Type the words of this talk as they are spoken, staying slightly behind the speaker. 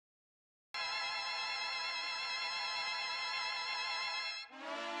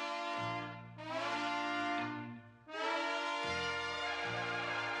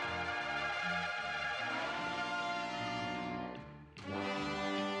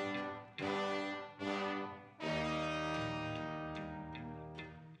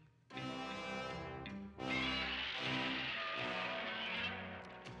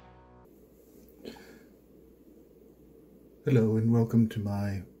Hello and welcome to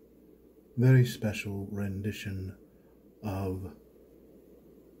my very special rendition of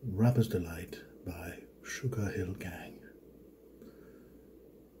Rapper's Delight by Sugar Hill Gang.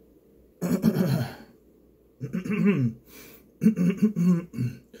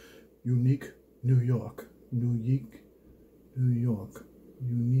 Unique New York, unique New York,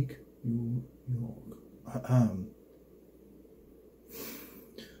 unique New York.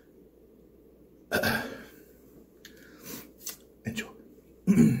 Enjoy.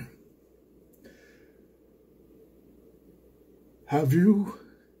 Have you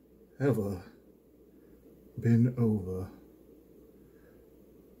ever been over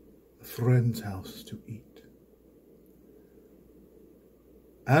a friend's house to eat,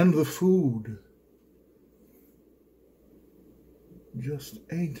 and the food just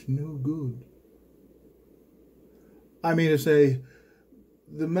ain't no good? I mean to say,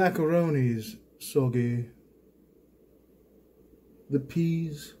 the macaroni's soggy, the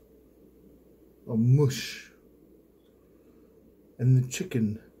peas are mush, and the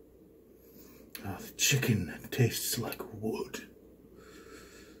chicken tastes like wood.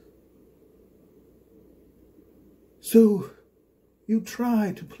 So you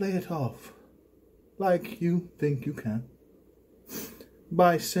try to play it off like you think you can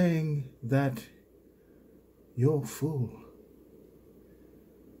by saying that you're full.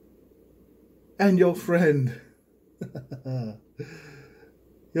 And your friend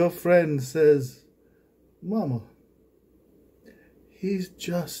says, "Mama, he's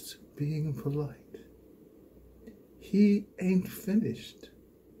just being polite. He ain't finished."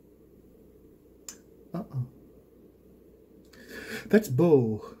 That's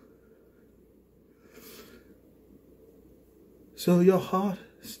bull. So your heart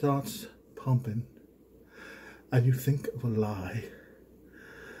starts pumping and you think of a lie,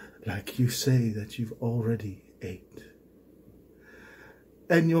 like you say that you've already ate.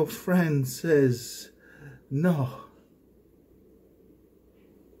 And your friend says, "No,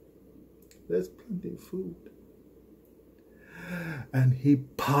 there's plenty of food." And he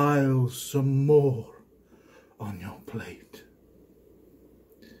piles some more on your plate.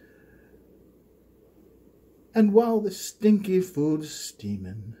 And while the stinky food's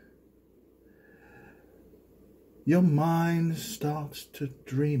steaming, your mind starts to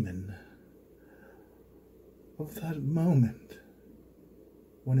dreaming of that moment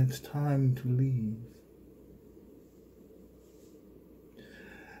when it's time to leave.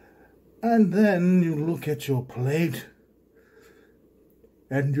 And then you look at your plate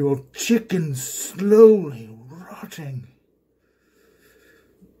and your chicken slowly rotting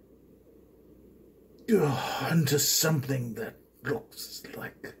into something that looks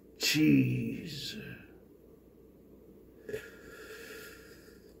like cheese.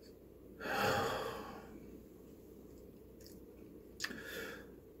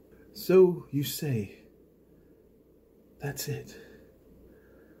 So you say, "That's it.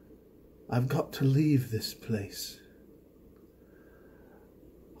 I've got to leave this place.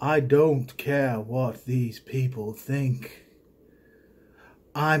 I don't care what these people think.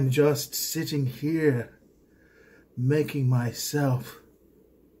 I'm just sitting here making myself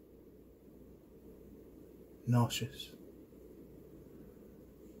nauseous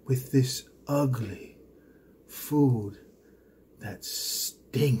with this ugly food that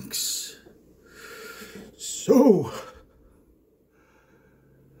stinks." So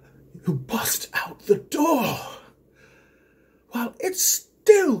you bust out the door while it's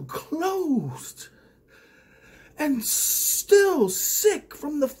still closed and still sick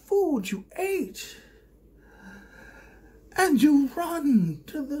from the food you ate. And you run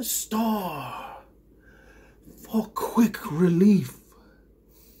to the store for quick relief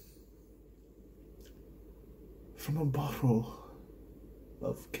from a bottle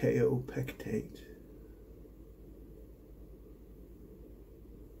of kaopectate.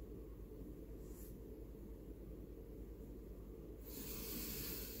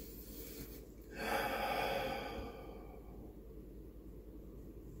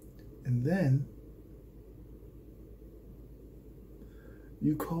 And then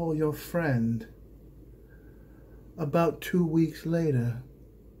you call your friend about 2 weeks later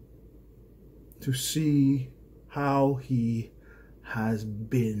to see how he has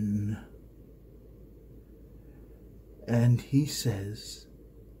been. And he says,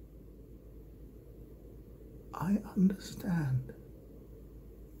 "I understand.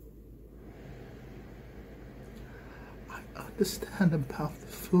 I understand about the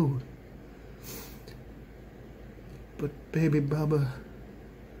food. But baby Bubba,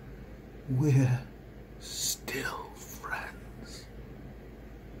 we're still friends."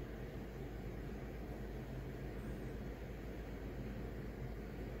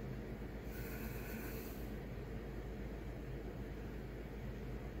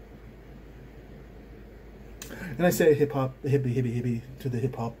 And I say hip hop, hippie, hippie, hippie to the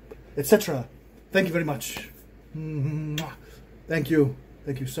hip hop, etc. Thank you very much. Thank you.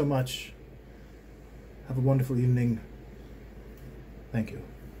 Thank you so much. Have a wonderful evening. Thank you.